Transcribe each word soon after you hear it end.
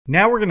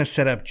Now we're going to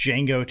set up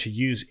Django to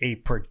use a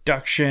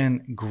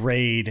production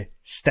grade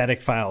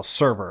static file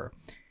server.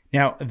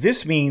 Now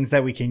this means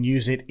that we can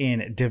use it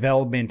in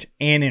development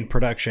and in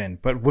production,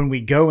 but when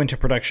we go into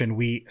production,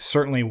 we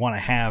certainly want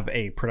to have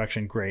a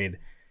production grade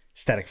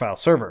static file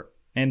server.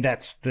 And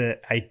that's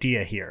the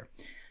idea here.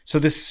 So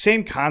this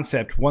same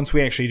concept, once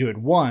we actually do it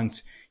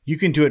once, you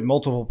can do it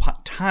multiple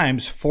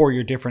times for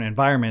your different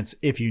environments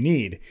if you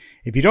need.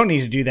 If you don't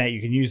need to do that,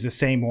 you can use the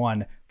same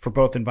one for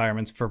both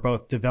environments, for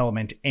both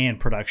development and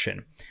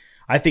production.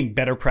 I think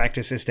better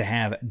practice is to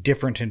have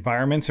different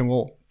environments, and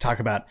we'll talk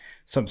about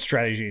some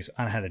strategies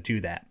on how to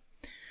do that.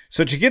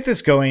 So to get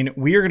this going,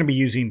 we are going to be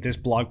using this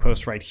blog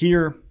post right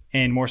here,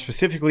 and more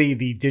specifically,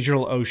 the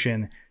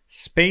DigitalOcean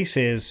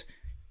Spaces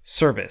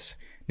service.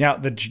 Now,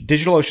 the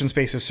DigitalOcean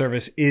Spaces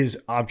service is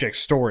object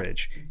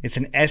storage. It's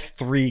an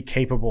S3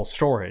 capable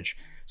storage.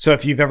 So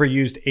if you've ever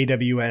used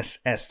AWS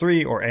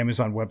S3 or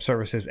Amazon Web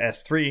Services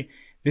S3,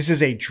 this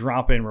is a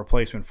drop-in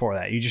replacement for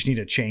that. You just need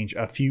to change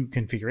a few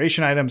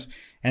configuration items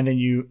and then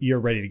you're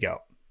ready to go.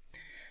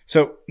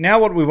 So now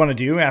what we want to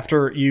do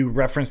after you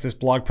reference this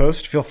blog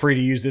post, feel free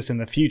to use this in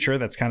the future.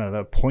 That's kind of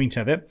the point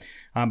of it.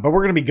 But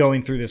we're going to be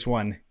going through this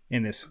one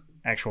in this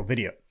actual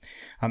video.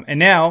 And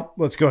now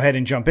let's go ahead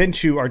and jump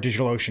into our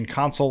DigitalOcean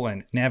console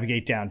and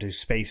navigate down to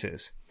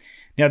Spaces.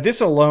 Now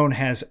this alone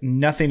has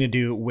nothing to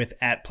do with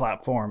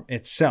 @platform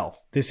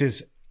itself. This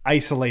is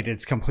isolated,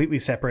 it's completely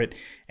separate.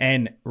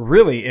 And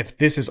really, if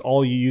this is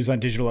all you use on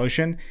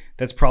DigitalOcean,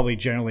 that's probably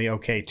generally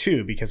okay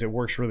too, because it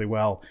works really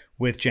well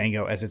with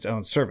Django as its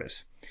own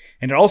service.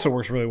 And it also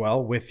works really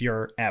well with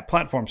your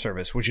 @platform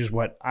service, which is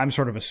what I'm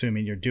sort of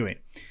assuming you're doing.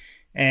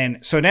 And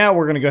so now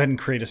we're going to go ahead and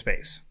create a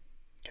space.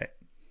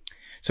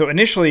 So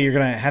initially, you're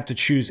going to have to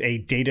choose a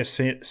data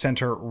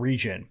center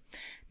region.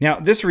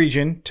 Now, this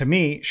region, to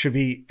me, should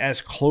be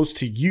as close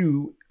to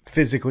you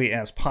physically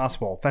as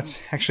possible.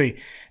 That's actually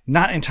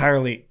not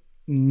entirely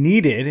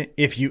needed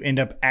if you end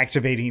up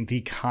activating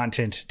the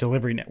content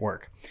delivery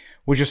network,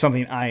 which is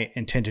something I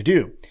intend to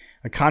do.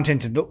 A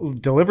content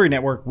delivery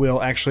network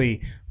will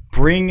actually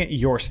bring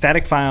your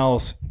static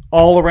files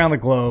all around the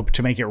globe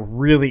to make it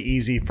really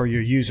easy for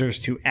your users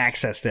to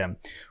access them,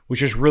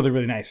 which is really,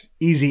 really nice,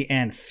 easy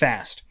and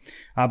fast.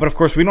 But of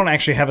course, we don't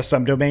actually have a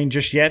subdomain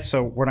just yet,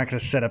 so we're not going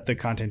to set up the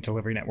content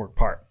delivery network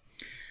part.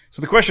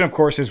 So the question, of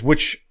course, is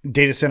which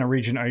data center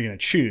region are you going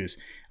to choose?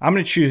 I'm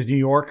going to choose New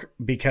York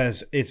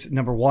because it's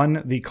number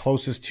one, the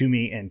closest to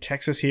me in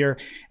Texas here.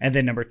 And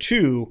then number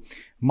two,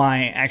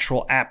 my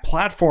actual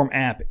platform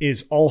app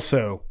is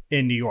also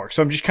in New York.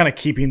 So I'm just kind of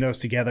keeping those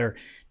together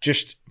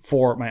just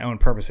for my own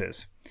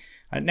purposes.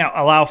 Now,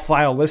 allow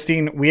file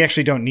listing. We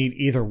actually don't need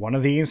either one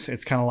of these.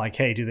 It's kind of like,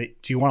 hey, do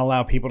you want to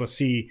allow people to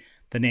see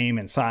the name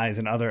and size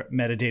and other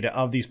metadata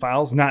of these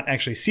files? Not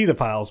actually see the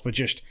files, but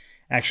just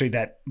actually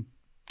that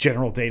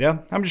general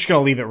data. I'm just going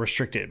to leave it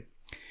restricted.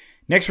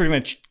 Next, we're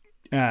going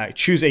to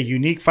choose a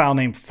unique file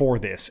name for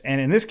this. And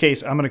in this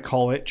case, I'm going to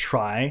call it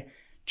try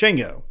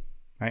Django,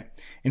 right?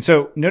 And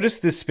so notice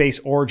this space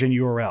origin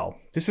URL.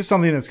 This is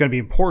something that's going to be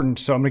important.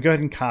 So I'm going to go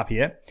ahead and copy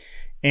it.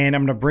 And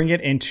I'm going to bring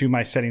it into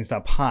my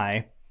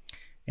settings.py.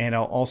 And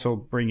I'll also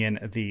bring in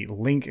the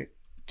link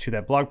to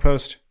that blog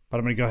post. But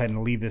I'm going to go ahead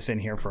and leave this in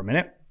here for a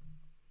minute.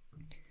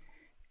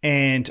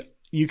 And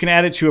you can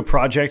add it to a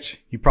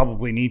project. You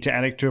probably need to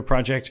add it to a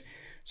project.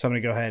 So I'm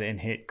going to go ahead and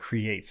hit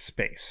create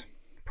space.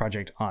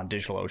 Project on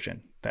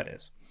DigitalOcean, that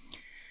is.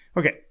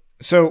 Okay,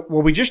 so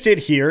what we just did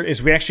here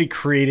is we actually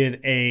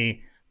created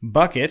a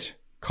bucket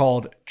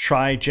called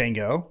try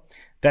Django.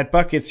 That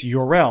bucket's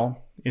URL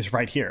is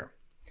right here.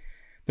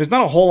 There's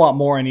not a whole lot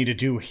more I need to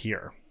do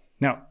here.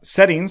 Now,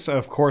 settings,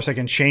 of course, I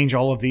can change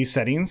all of these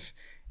settings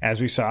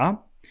as we saw.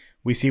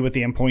 We see what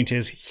the endpoint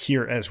is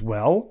here as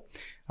well.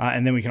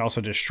 And then we can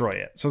also destroy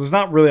it. So there's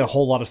not really a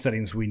whole lot of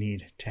settings we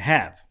need to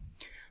have.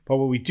 But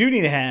what we do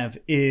need to have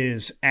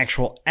is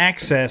actual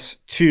access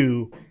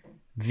to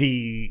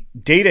the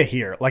data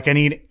here. Like I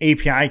need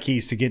API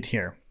keys to get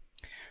here.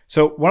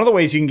 So one of the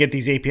ways you can get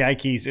these API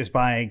keys is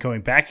by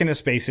going back into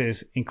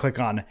Spaces and click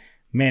on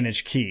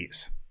Manage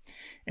Keys.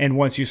 And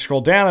once you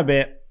scroll down a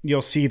bit,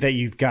 you'll see that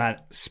you've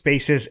got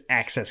Spaces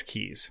access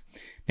keys.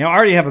 Now I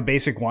already have a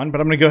basic one,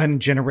 but I'm going to go ahead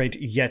and generate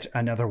yet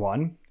another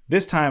one.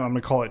 This time I'm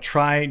going to call it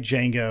try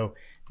Django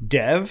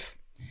dev,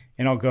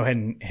 and I'll go ahead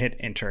and hit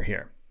enter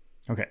here.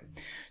 Okay,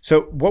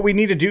 so what we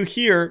need to do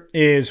here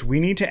is we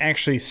need to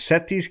actually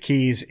set these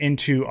keys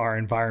into our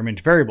environment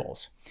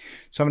variables.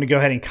 So I'm going to go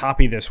ahead and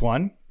copy this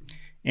one,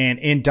 and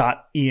in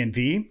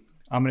 .env,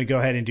 I'm going to go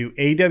ahead and do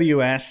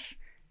AWS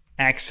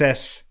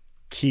access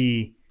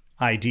key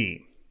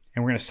ID,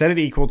 and we're going to set it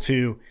equal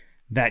to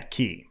that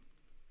key.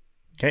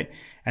 Okay,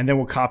 and then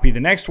we'll copy the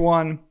next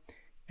one,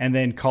 and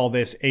then call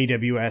this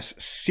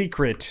AWS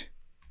secret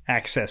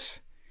access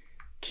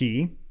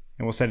key,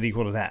 and we'll set it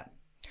equal to that.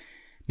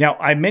 Now,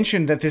 I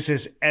mentioned that this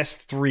is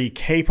S3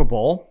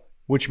 capable,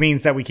 which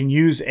means that we can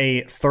use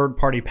a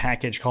third-party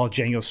package called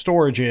Django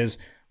Storages,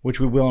 which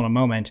we will in a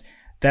moment,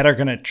 that are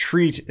going to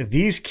treat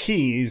these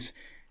keys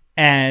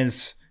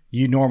as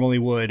you normally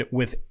would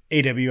with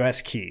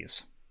AWS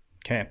keys.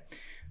 Okay,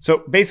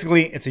 So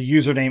basically, it's a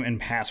username and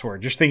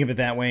password. Just think of it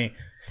that way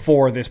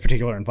for this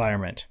particular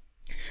environment.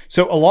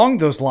 So along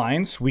those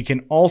lines, we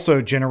can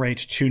also generate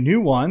two new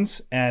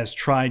ones as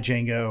try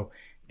Django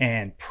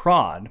and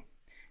prod.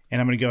 And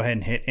I'm going to go ahead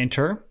and hit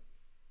enter.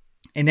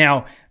 And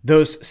now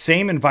those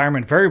same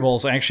environment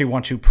variables I actually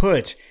want to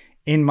put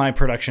in my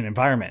production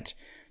environment.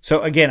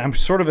 So again, I'm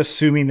sort of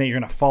assuming that you're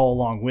going to follow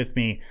along with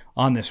me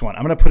on this one.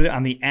 I'm going to put it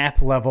on the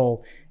app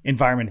level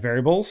environment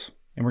variables,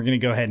 and we're going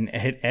to go ahead and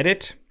hit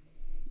edit.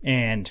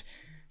 And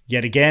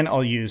yet again,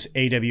 I'll use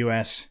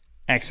AWS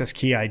access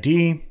key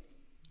ID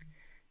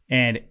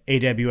and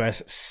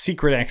AWS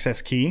secret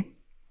access key.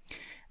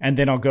 And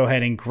then I'll go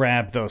ahead and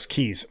grab those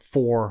keys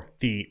for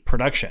the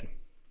production.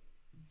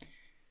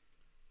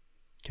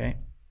 Okay,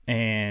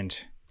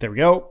 and there we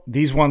go.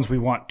 These ones we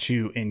want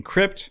to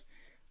encrypt.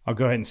 I'll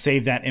go ahead and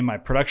save that in my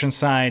production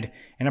side,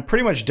 and I'm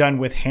pretty much done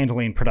with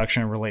handling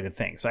production related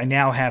things. I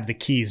now have the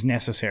keys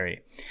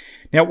necessary.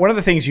 Now, one of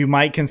the things you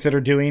might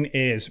consider doing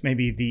is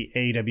maybe the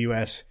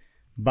AWS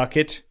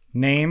bucket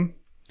name.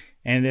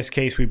 And in this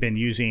case, we've been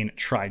using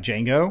try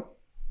Django,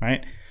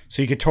 right?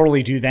 So you could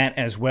totally do that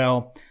as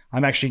well.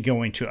 I'm actually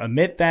going to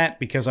omit that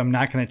because I'm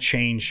not going to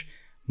change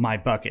my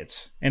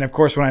buckets. And of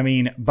course, when I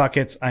mean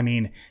buckets, I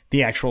mean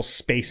the actual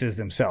spaces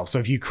themselves. So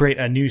if you create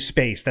a new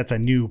space, that's a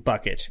new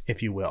bucket,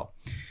 if you will.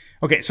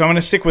 Okay, so I'm going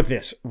to stick with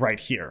this right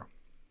here.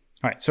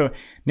 All right, so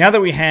now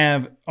that we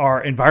have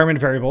our environment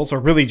variables, or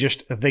really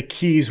just the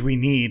keys we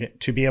need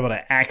to be able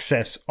to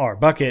access our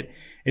bucket,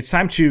 it's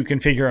time to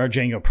configure our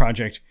Django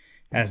project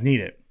as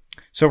needed.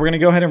 So we're going to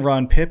go ahead and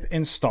run pip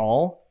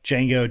install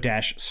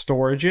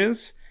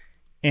Django-storages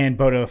and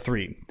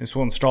Boto3. This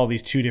will install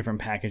these two different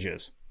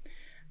packages.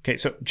 Okay,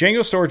 so Django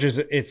Storages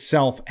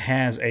itself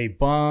has a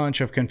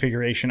bunch of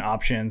configuration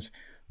options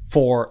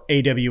for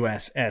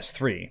Aws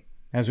S3,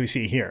 as we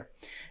see here.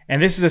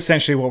 And this is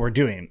essentially what we're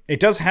doing. It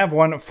does have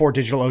one for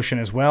DigitalOcean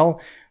as well,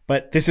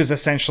 but this is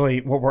essentially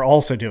what we're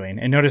also doing.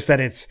 And notice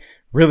that it's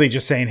really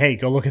just saying, hey,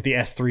 go look at the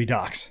S3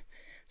 docs.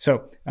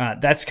 So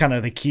that's kind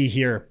of the key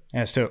here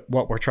as to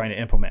what we're trying to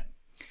implement.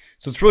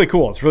 So it's really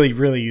cool. It's really,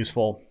 really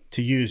useful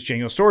to use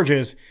Django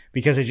Storages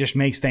because it just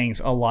makes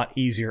things a lot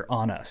easier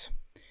on us.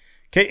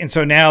 Okay, and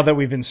so now that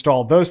we've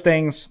installed those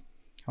things,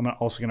 I'm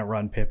also going to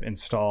run pip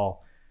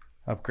install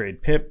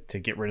upgrade pip to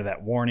get rid of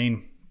that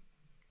warning.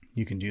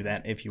 You can do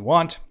that if you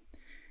want.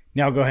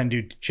 Now I'll go ahead and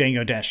do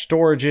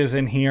Django-storages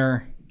in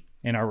here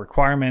in our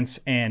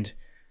requirements and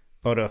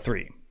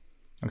Boto3.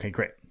 Okay,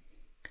 great.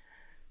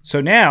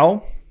 So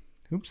now,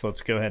 oops,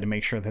 let's go ahead and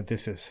make sure that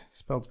this is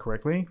spelled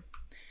correctly.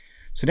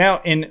 So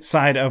now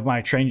inside of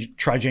my try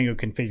Django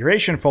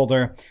configuration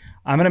folder,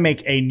 I'm going to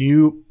make a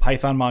new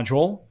Python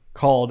module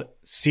called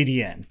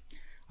CDN.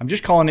 I'm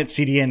just calling it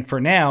CDN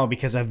for now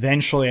because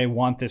eventually I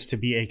want this to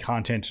be a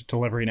content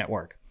delivery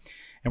network.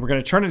 And we're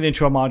going to turn it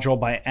into a module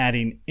by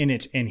adding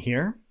init in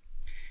here.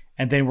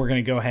 And then we're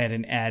going to go ahead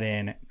and add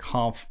in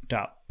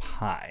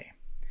conf.py.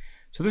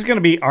 So this is going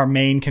to be our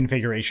main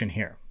configuration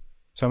here.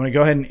 So I'm going to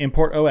go ahead and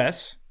import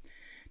OS.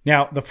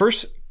 Now, the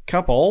first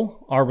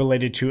couple are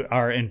related to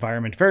our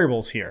environment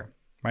variables here,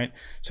 right?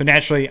 So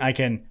naturally, I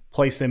can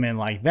place them in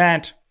like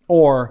that,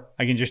 or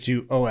I can just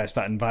do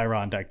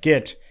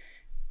os.environ.get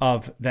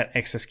of that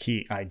access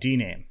key ID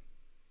name,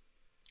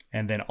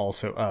 and then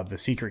also of the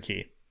secret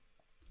key.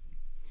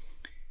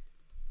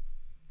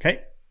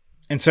 Okay,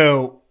 and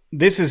so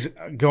this is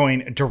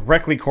going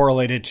directly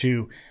correlated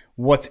to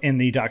what's in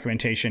the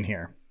documentation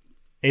here.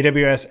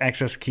 AWS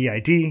access key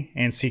ID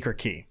and secret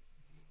key.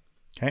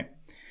 Okay,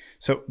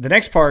 so the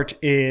next part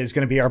is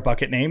going to be our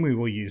bucket name. We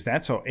will use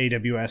that. So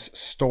AWS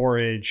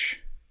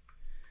storage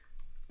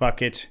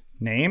bucket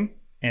name.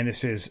 And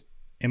this is,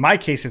 in my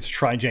case, it's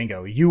try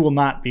Django. You will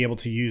not be able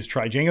to use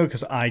try Django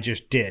because I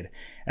just did,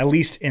 at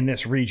least in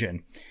this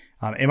region.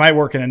 It might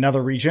work in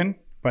another region,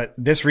 but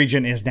this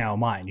region is now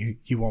mine.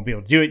 You won't be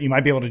able to do it. You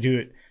might be able to do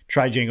it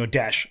try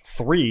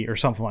Django-3 or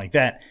something like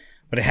that,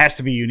 but it has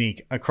to be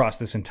unique across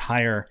this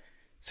entire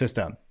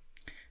system.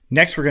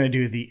 Next, we're going to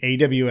do the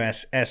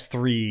Aws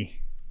S3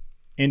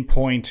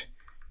 Endpoint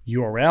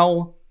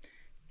URL.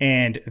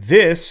 And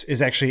this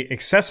is actually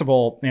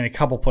accessible in a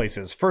couple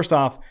places. First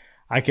off,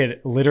 I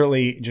could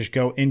literally just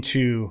go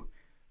into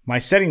my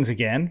settings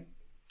again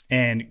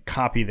and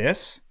copy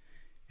this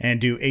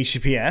and do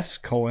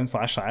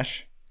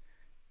https://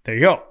 There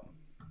you go.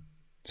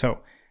 So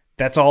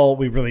that's all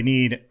we really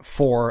need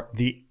for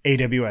the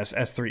Aws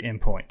S3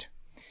 endpoint.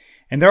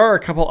 And there are a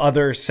couple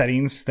other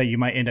settings that you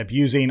might end up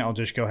using. I'll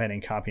just go ahead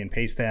and copy and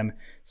paste them.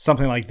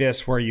 Something like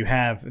this, where you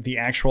have the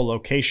actual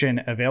location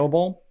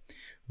available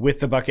with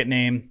the bucket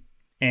name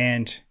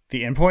and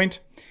the endpoint.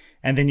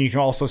 And then you can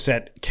also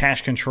set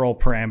cache control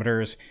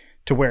parameters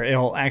to where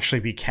it'll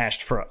actually be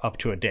cached for up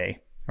to a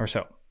day or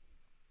so.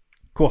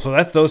 Cool, so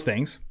that's those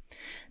things.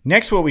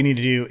 Next, what we need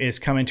to do is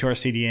come into our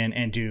CDN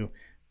and do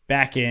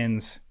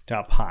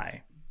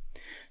backends.py.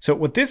 So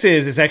what this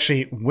is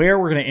actually where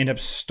we're going to end up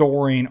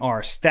storing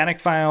our static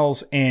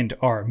files and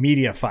our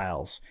media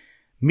files.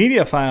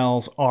 Media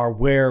files are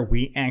where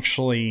we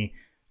actually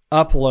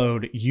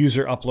upload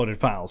user uploaded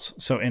files.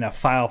 So in a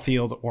file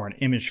field or an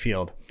image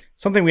field,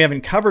 something we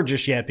haven't covered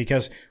just yet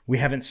because we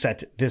haven't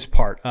set this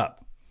part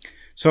up.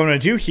 So what I'm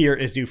going to do here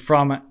is do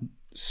from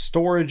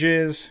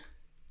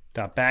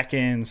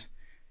storages.backends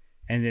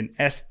and then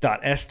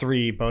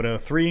s.s3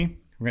 boto3.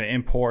 We're going to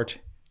import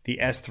the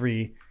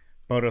s3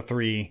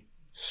 boto3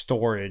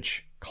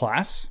 storage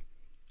class.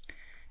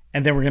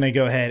 And then we're going to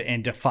go ahead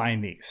and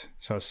define these.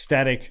 So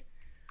static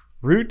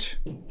root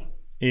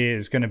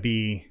is going to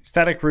be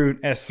static root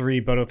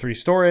s3 boto3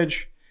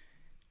 storage.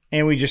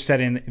 And we just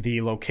set in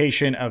the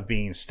location of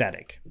being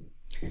static.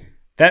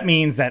 That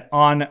means that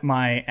on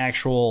my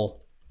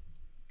actual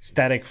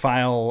static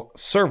file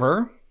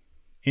server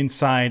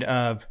inside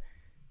of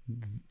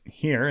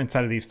here,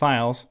 inside of these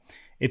files,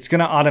 it's going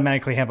to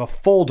automatically have a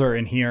folder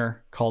in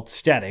here called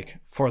static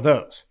for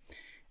those.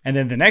 And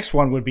then the next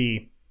one would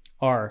be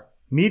our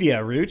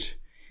media root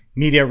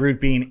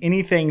being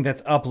anything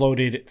that's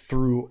uploaded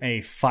through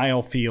a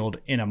file field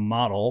in a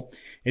model.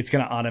 It's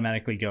going to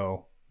automatically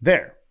go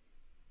there.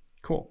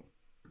 Cool.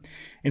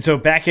 And so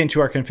back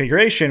into our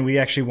configuration, we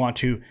actually want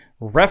to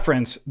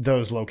reference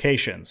those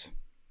locations,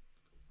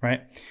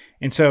 right?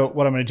 And so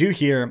what I'm going to do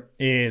here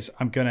is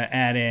I'm going to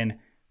add in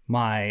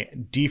my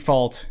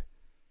default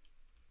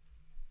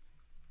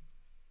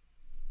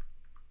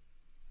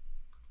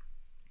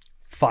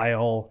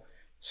file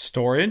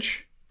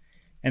storage.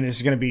 And this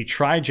is going to be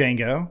try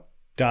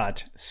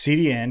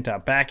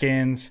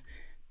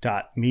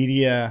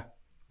Django.cdn.backends.media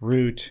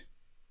root.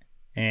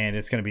 And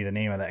it's going to be the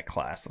name of that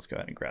class. Let's go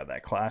ahead and grab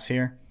that class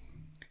here.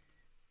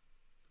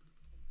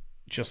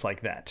 Just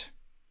like that.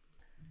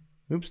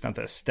 Oops, not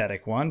the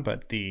static one,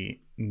 but the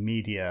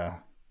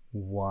media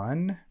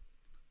one.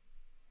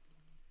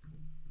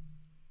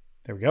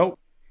 There we go.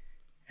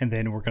 And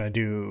then we're going to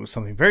do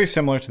something very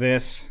similar to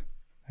this.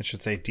 I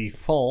should say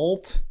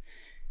default.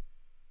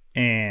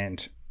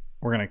 And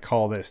we're going to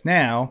call this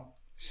now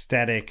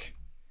static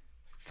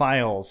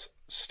files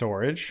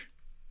storage.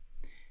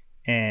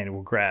 And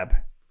we'll grab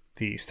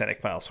the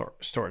static file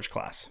storage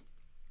class.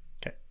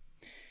 Okay.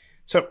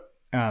 So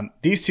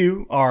these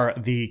two are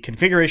the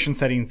configuration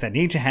settings that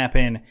need to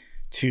happen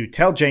to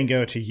tell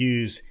Django to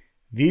use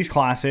these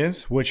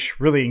classes, which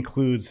really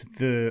includes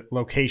the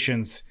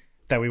locations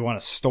that we want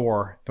to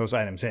store those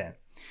items in.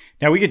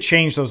 Now we could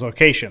change those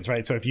locations,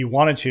 right? So if you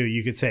wanted to,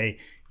 you could say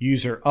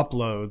user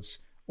uploads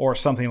or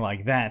something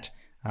like that.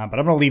 But I'm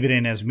going to leave it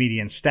in as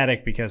media and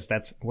static because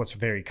that's what's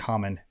very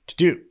common to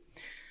do.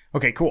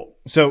 Okay, cool.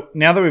 So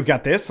now that we've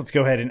got this, let's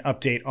go ahead and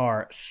update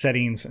our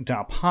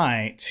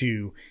settings.py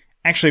to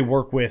actually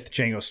work with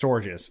Django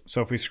storages.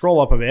 So if we scroll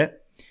up a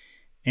bit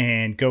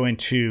and go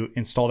into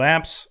installed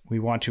apps, we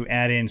want to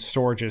add in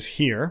storages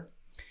here.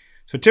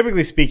 So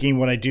typically speaking,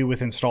 what I do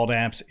with installed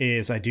apps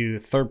is I do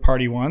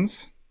third-party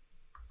ones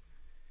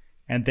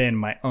and then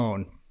my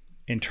own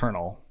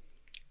internal.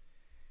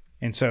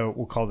 And so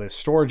we'll call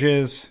this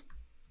storages.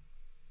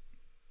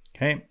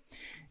 Okay.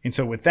 And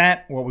so with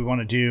that, what we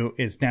want to do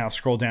is now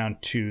scroll down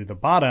to the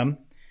bottom,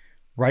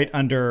 right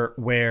under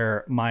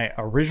where my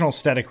original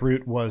static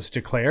root was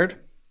declared.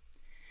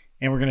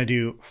 And we're going to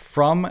do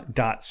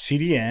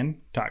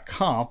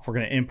from.cdn.conf. We're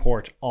going to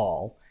import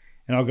all.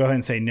 And I'll go ahead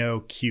and say no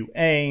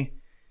QA.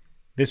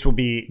 This will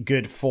be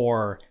good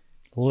for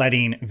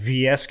letting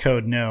VS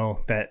Code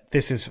know that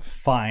this is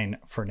fine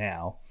for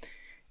now.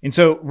 And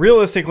so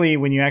realistically,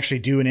 when you actually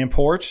do an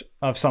import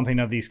of something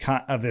of this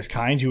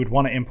kind, you would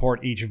want to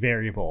import each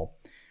variable.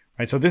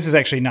 Right, so this is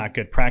actually not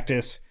good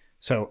practice.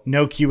 So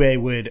no QA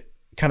would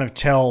kind of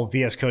tell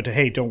VS Code to,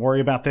 hey, don't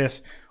worry about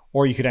this.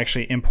 Or you could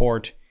actually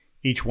import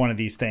each one of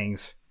these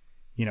things,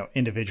 you know,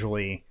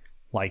 individually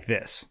like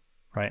this,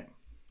 right?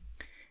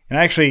 And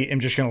I actually am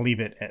just going to leave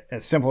it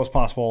as simple as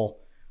possible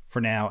for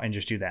now and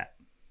just do that.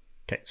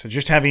 Okay, so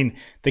just having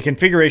the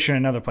configuration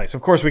in another place.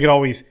 Of course, we could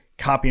always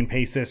copy and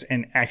paste this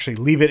and actually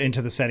leave it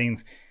into the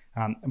settings.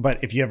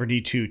 But if you ever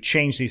need to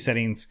change these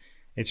settings,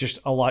 it's just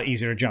a lot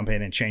easier to jump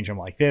in and change them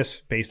like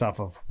this based off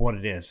of what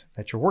it is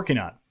that you're working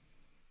on.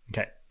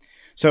 Okay,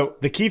 so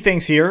the key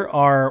things here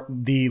are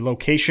the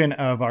location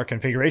of our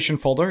configuration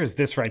folder is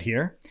this right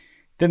here,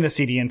 then the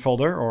CDN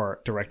folder or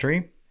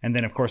directory, and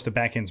then of course the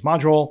backends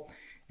module,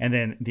 and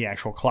then the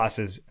actual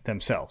classes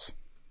themselves.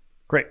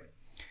 Great.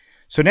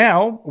 So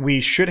now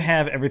we should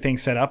have everything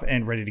set up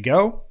and ready to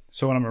go.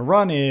 So what I'm going to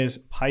run is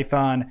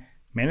Python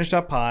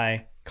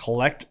manage.py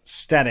collect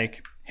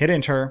static, hit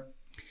enter,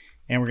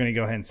 and we're going to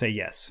go ahead and say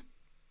yes.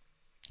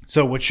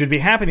 So what should be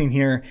happening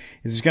here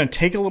is it's going to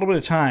take a little bit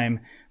of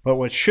time, but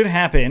what should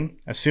happen,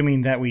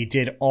 assuming that we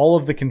did all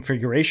of the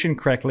configuration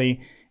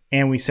correctly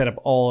and we set up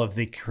all of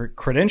the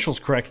credentials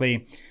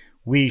correctly,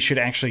 we should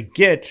actually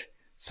get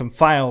some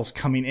files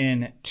coming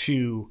in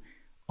to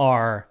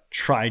our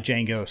try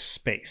Django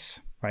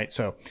space, right?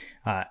 So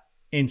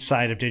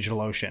inside of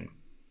DigitalOcean.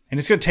 And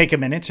it's going to take a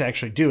minute to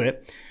actually do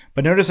it,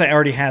 but notice I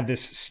already have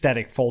this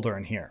static folder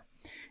in here.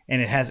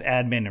 And it has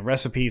admin and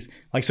recipes.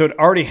 So it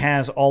already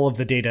has all of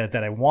the data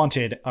that I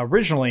wanted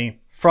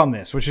originally from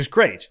this, which is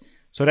great.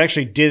 So it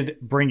actually did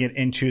bring it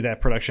into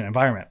that production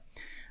environment.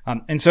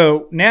 And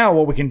so now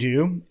what we can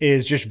do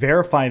is just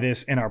verify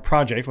this in our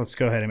project. Let's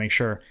go ahead and make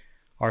sure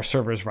our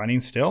server is running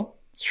still.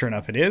 Sure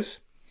enough, it is.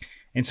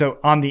 And so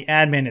on the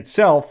admin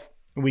itself,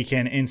 we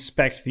can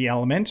inspect the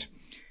element.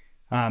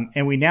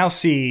 And we now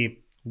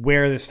see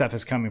where this stuff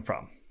is coming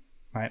from,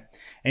 right?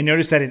 And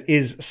notice that it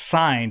is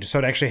signed. So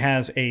it actually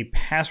has a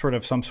password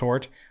of some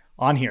sort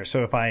on here.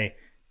 So if I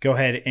go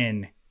ahead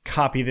and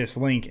copy this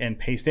link and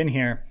paste in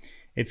here,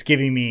 it's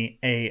giving me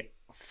a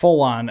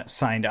full-on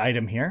signed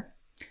item here.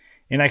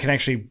 And I can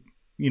actually,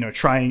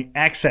 try and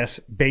access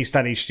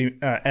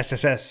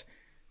base.css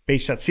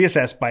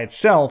by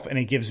itself, and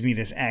it gives me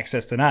this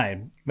access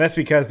denied. That's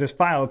because this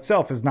file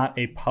itself is not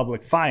a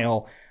public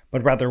file,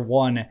 but rather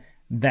one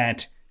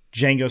that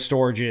Django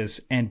storages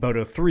and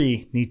Boto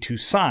 3 need to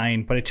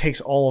sign, but it takes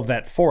all of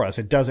that for us.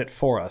 It does it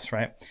for us,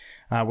 right?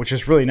 Which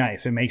is really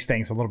nice. It makes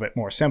things a little bit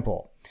more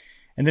simple.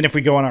 And then if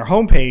we go on our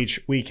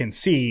homepage, we can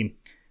see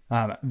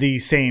the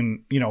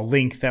same,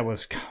 link that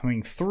was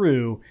coming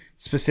through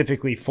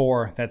specifically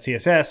for that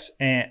CSS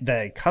and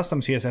the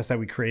custom CSS that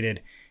we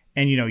created.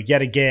 And,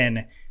 yet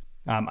again,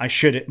 I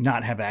should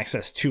not have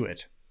access to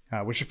it,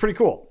 which is pretty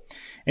cool.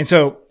 And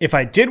so if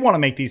I did want to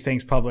make these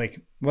things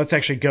public, let's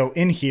actually go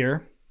in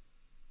here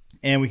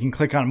and we can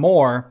click on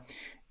more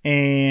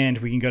and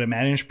we can go to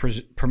manage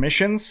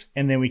permissions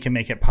and then we can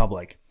make it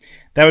public.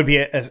 That would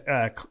be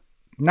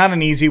not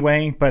an easy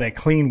way, but a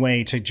clean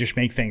way to just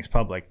make things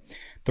public.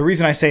 The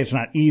reason I say it's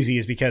not easy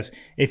is because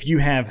if you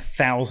have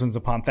thousands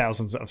upon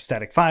thousands of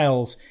static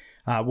files,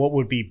 what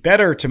would be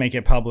better to make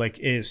it public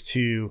is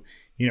to,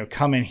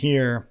 come in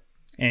here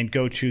and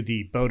go to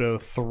the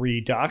Boto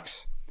 3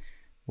 docs,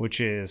 which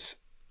is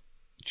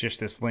just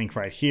this link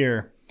right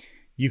here.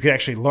 You could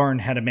actually learn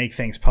how to make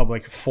things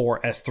public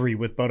for S3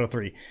 with Boto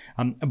 3.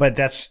 But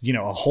that's,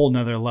 a whole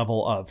nother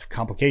level of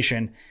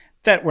complication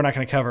that we're not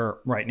going to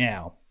cover right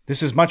now.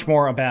 This is much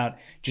more about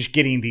just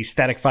getting these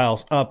static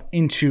files up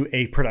into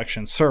a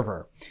production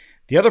server.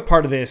 The other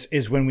part of this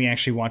is when we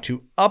actually want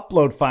to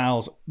upload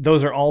files,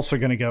 those are also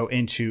going to go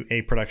into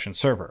a production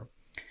server.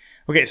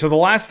 Okay, so the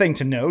last thing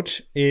to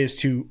note is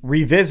to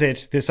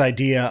revisit this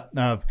idea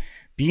of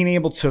being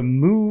able to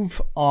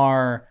move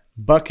our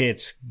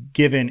buckets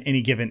given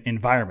any given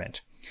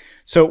environment.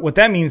 So what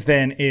that means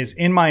then is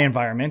in my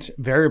environment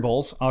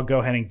variables, I'll go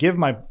ahead and give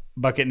my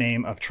bucket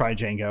name of try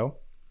Django.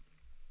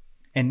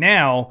 And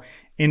now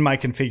in my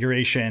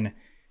configuration,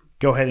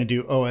 go ahead and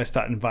do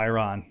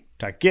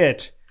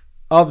os.environ.get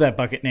of that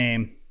bucket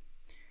name.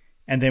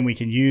 And then we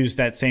can use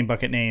that same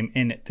bucket name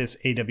in this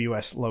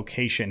AWS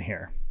location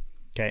here.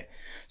 Okay,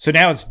 so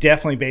now it's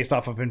definitely based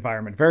off of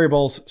environment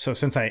variables. So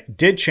since I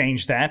did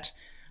change that,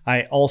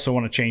 I also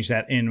want to change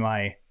that in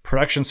my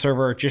production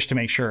server just to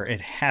make sure it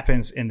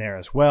happens in there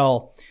as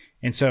well.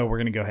 And so we're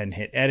going to go ahead and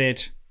hit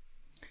edit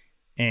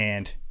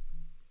and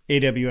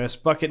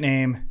AWS bucket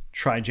name,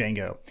 try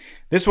Django.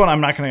 This one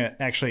I'm not going to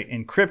actually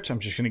encrypt. I'm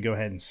just going to go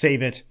ahead and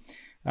save it.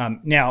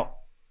 Now,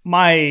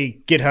 my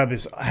GitHub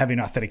is having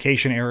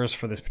authentication errors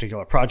for this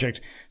particular project.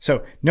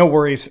 So no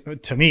worries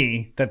to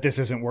me that this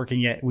isn't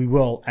working yet. We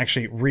will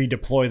actually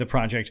redeploy the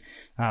project.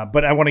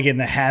 But I want to get in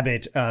the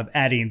habit of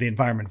adding the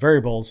environment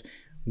variables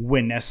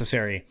when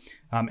necessary.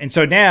 And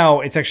so now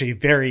it's actually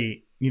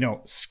very,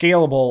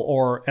 scalable,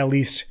 or at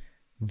least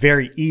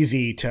very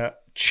easy to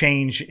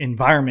change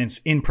environments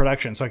in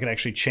production. So I could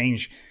actually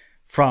change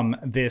from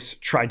this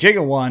try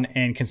Django one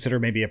and consider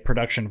maybe a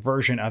production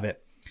version of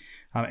it.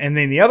 And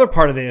then the other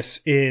part of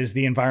this is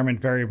the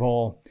environment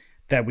variable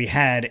that we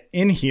had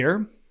in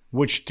here,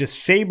 which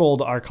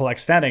disabled our collect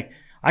static.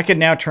 I can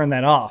now turn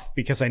that off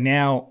because I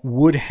now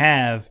would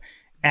have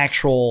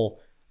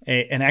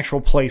an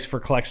actual place for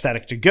collect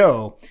static to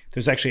go.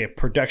 There's actually a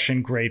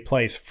production grade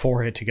place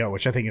for it to go,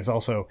 which I think is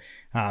also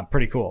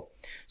pretty cool.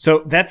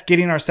 So that's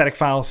getting our static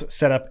files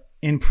set up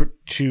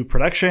into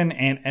production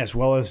and as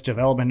well as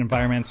development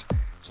environments.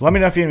 So let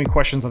me know if you have any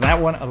questions on that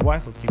one.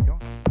 Otherwise, let's keep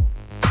going.